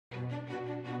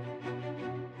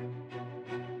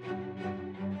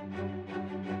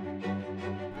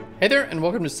Hey there, and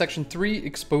welcome to section 3,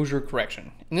 exposure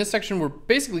correction. In this section, we're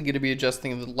basically going to be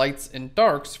adjusting the lights and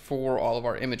darks for all of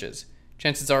our images.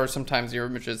 Chances are sometimes your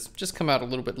images just come out a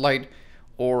little bit light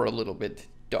or a little bit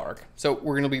dark. So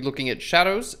we're going to be looking at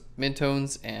shadows,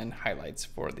 midtones, and highlights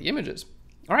for the images.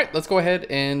 All right, let's go ahead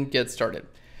and get started.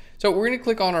 So we're going to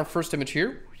click on our first image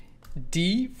here,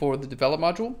 D for the develop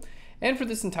module. And for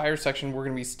this entire section, we're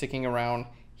going to be sticking around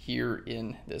here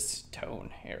in this tone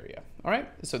area. All right,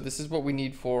 so this is what we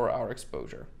need for our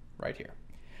exposure right here.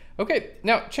 Okay,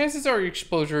 now chances are your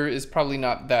exposure is probably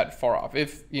not that far off.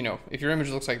 If your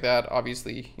image looks like that,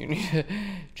 obviously you need to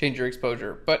change your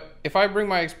exposure. But if I bring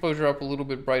my exposure up a little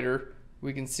bit brighter,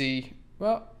 we can see,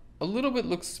 well, a little bit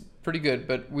looks pretty good,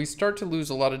 but we start to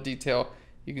lose a lot of detail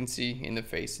you can see in the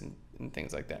face and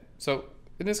things like that. So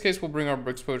in this case, we'll bring our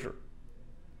exposure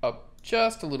up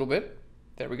just a little bit.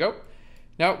 There we go.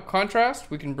 Now, contrast,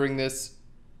 we can bring this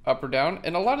up or down.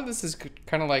 And a lot of this is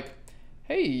kind of like,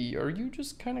 hey, are you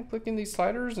just kind of clicking these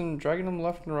sliders and dragging them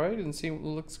left and right and seeing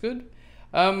what looks good?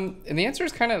 And the answer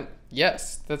is kind of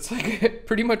yes. That's like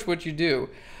pretty much what you do.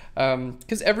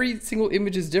 Because every single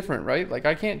image is different, right? Like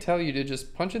I can't tell you to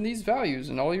just punch in these values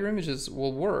and all your images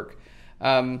will work.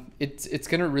 It's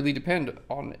going to really depend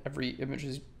on every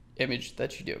image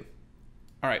that you do.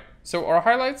 All right, so our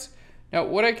highlights. Now,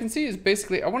 what I can see is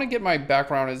basically I want to get my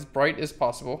background as bright as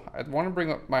possible. I want to bring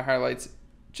up my highlights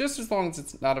just as long as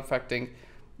it's not affecting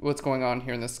what's going on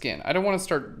here in the skin. I don't want to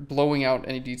start blowing out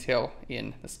any detail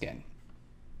in the skin.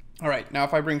 All right, now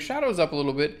if I bring shadows up a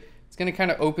little bit, it's going to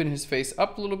kind of open his face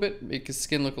up a little bit, make his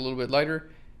skin look a little bit lighter.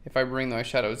 If I bring my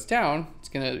shadows down, it's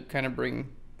going to kind of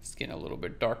bring the skin a little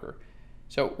bit darker.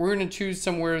 So we're going to choose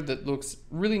somewhere that looks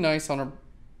really nice on our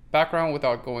background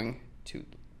without going too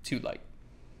light.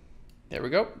 There we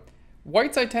go.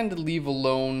 Whites I tend to leave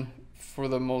alone for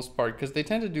the most part because they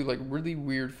tend to do like really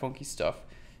weird funky stuff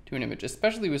to an image,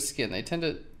 especially with skin. They tend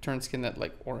to turn skin that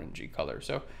like orangey color.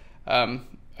 So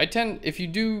if you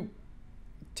do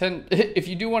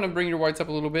want to bring your whites up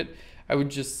a little bit, I would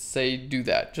just say do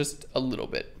that just a little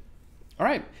bit. All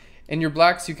right. And your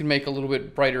blacks you can make a little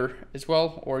bit brighter as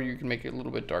well, or you can make it a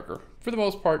little bit darker. For the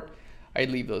most part, I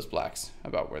leave those blacks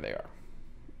about where they are.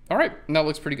 All right, and that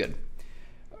looks pretty good.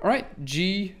 All right,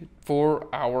 G for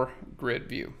our grid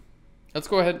view. Let's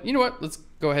go ahead, you know what? Let's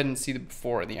go ahead and see the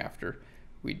before and the after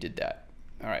we did that.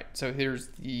 All right, so here's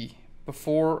the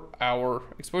before our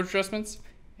exposure adjustments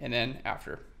and then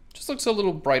after. Just looks a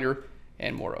little brighter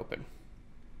and more open.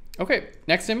 Okay,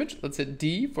 next image, let's hit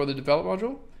D for the develop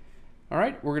module. All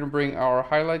right, we're gonna bring our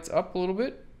highlights up a little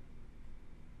bit.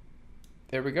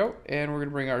 There we go, and we're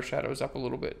gonna bring our shadows up a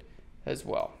little bit as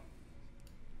well.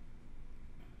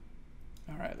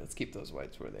 All right, let's keep those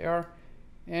whites where they are.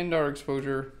 And our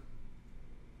exposure.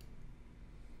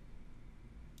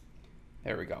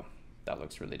 There we go. That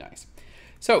looks really nice.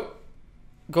 So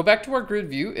go back to our grid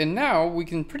view, and now we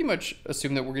can pretty much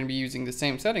assume that we're going to be using the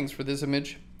same settings for this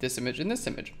image, and this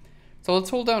image. So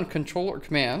let's hold down Control or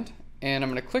Command, and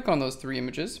I'm going to click on those three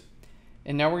images.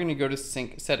 And now we're going to go to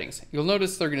Sync Settings. You'll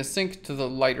notice they're going to sync to the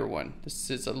lighter one. This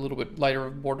is a little bit lighter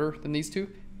of border than these two.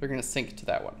 They're going to sync to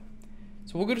that one.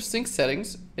 So we'll go to Sync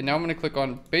Settings, and now I'm going to click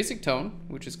on Basic Tone,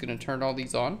 which is going to turn all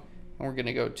these on, and we're going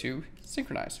to go to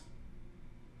Synchronize.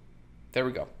 There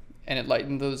we go. And it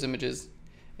lightened those images,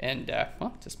 and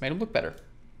well, just made them look better.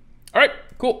 All right,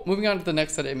 cool. Moving on to the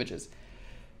next set of images.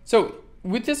 So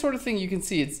with this sort of thing, you can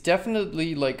see it's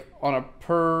definitely like on a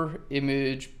per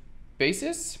image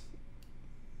basis.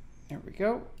 There we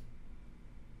go.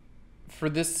 For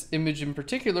this image in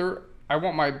particular, I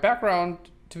want my background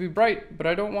to be bright, but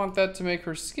I don't want that to make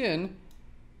her skin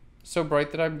so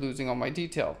bright that I'm losing all my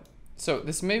detail. So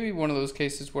this may be one of those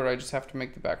cases where I just have to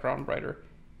make the background brighter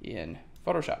in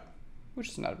Photoshop, which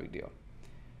is not a big deal.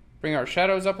 Bring our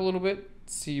shadows up a little bit,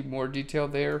 see more detail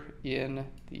there in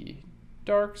the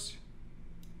darks.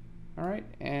 All right,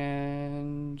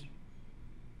 and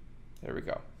there we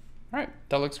go. All right,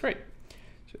 that looks great.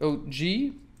 So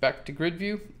G, back to grid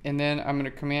view, and then I'm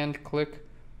gonna Command click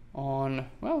on,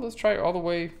 well, let's try all the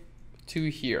way to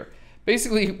here.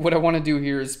 Basically, what I want to do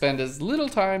here is spend as little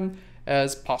time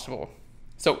as possible.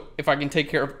 So if I can take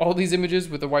care of all these images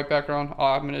with a white background,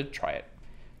 I'm going to try it.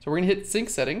 So we're going to hit Sync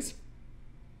Settings.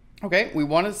 Okay, we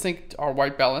want to sync our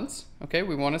white balance. Okay,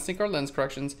 we want to sync our lens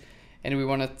corrections, and we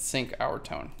want to sync our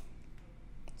tone.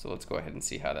 So let's go ahead and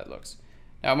see how that looks.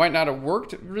 Now, it might not have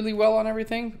worked really well on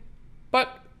everything,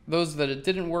 but those that it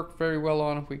didn't work very well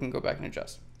on, we can go back and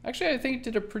adjust. Actually, I think it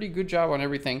did a pretty good job on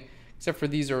everything, except for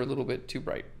these are a little bit too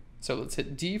bright. So let's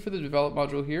hit D for the develop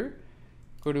module here.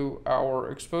 Go to our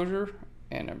exposure,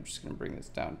 and I'm just going to bring this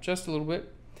down just a little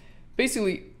bit.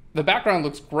 Basically, the background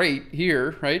looks great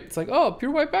here, right? It's like, oh,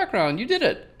 pure white background, you did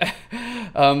it.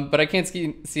 But I can't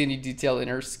see any detail in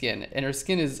her skin, and her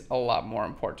skin is a lot more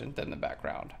important than the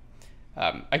background.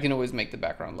 I can always make the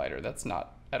background lighter. That's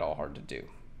not at all hard to do.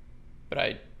 But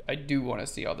I do want to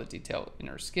see all the detail in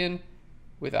her skin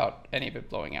without any of it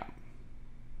blowing out.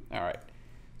 All right,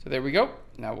 so there we go.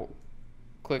 Now we'll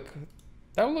click.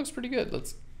 That one looks pretty good.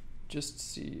 Let's just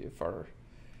see if our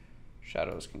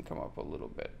shadows can come up a little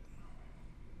bit.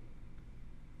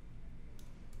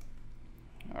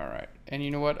 All right, and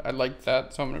you know what? I like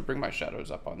that, so I'm gonna bring my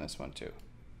shadows up on this one too.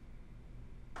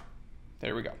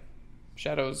 There we go.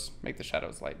 Shadows, make the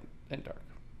shadows light and dark.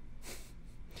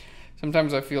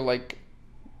 Sometimes I feel like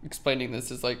explaining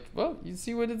this is like, well, you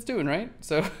see what it's doing, right?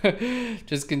 So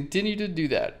just continue to do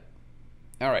that.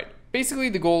 All right, basically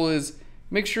the goal is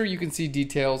make sure you can see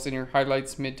details in your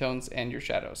highlights, midtones, and your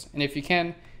shadows. And if you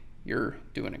can, you're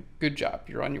doing a good job.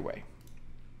 You're on your way.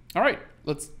 All right,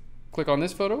 let's click on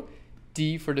this photo.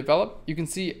 D for develop. You can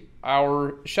see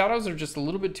our shadows are just a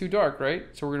little bit too dark, right?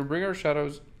 So we're gonna bring our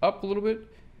shadows up a little bit,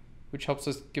 which helps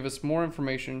us give us more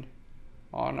information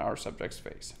on our subject's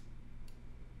face.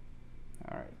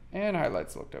 All right, and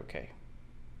highlights looked okay.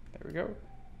 There we go.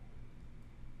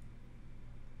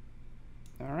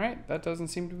 All right, that doesn't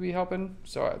seem to be helping,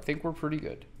 so I think we're pretty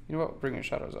good. You know what, bring our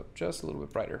shadows up just a little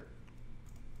bit brighter.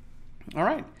 All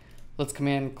right, let's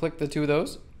command click the two of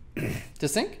those to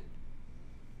sync.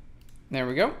 There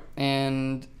we go.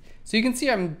 And so you can see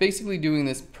I'm basically doing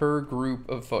this per group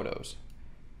of photos.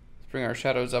 Let's bring our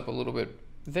shadows up a little bit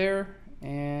there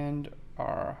and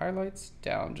our highlights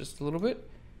down just a little bit.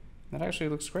 That actually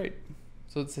looks great.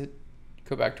 So let's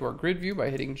go back to our grid view by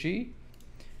hitting G.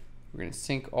 We're going to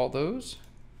sync all those.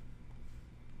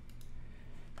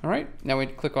 All right, now we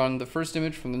click on the first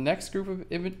image from the next group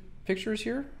of pictures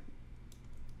here.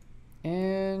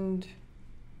 And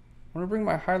I want to bring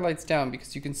my highlights down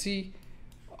because you can see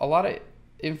a lot of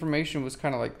information was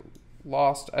kind of like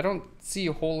lost. I don't see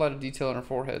a whole lot of detail in her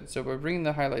forehead. So by bringing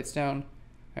the highlights down,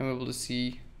 I'm able to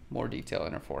see more detail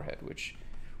in her forehead, which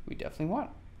we definitely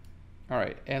want. All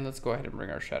right, and let's go ahead and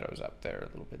bring our shadows up there a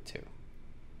little bit too.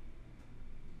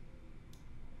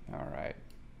 All right,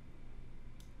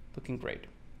 looking great.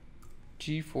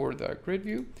 G for the grid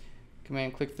view.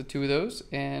 Command click the two of those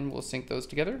and we'll sync those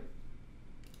together.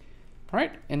 All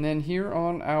right, and then here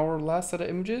on our last set of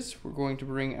images, we're going to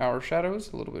bring our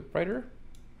shadows a little bit brighter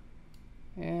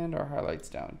and our highlights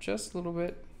down just a little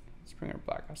bit. Let's bring our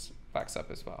blacks up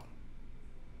as well.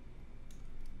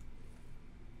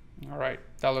 All right,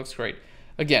 that looks great.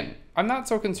 Again, I'm not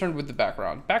so concerned with the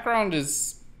background. Background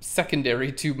is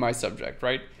secondary to my subject,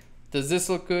 right? Does this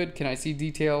look good? Can I see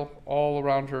detail all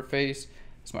around her face?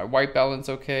 Is my white balance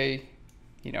okay?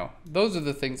 You know, those are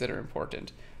the things that are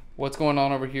important. What's going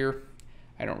on over here?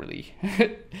 I don't really,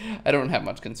 I don't have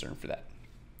much concern for that.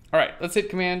 All right, let's hit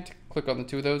command, click on the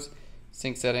two of those,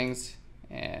 sync settings,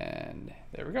 and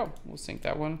there we go. We'll sync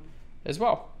that one as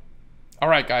well. All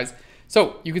right, guys.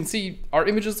 So you can see our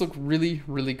images look really,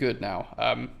 really good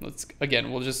now.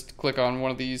 We'll just click on one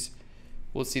of these.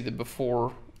 We'll see the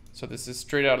before. So this is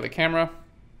straight out of the camera,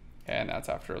 and that's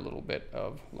after a little bit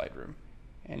of Lightroom.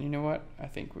 And you know what? I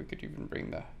think we could even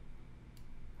bring the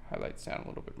highlights down a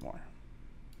little bit more.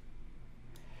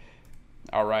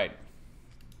 All right,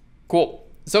 cool.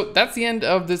 So that's the end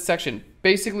of this section.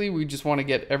 Basically, we just want to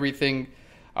get everything,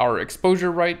 our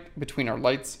exposure right between our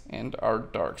lights and our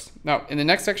darks. Now, in the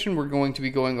next section, we're going to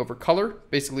be going over color,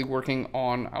 basically working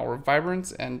on our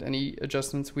vibrance and any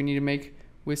adjustments we need to make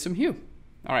with some hue.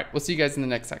 All right, we'll see you guys in the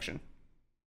next section.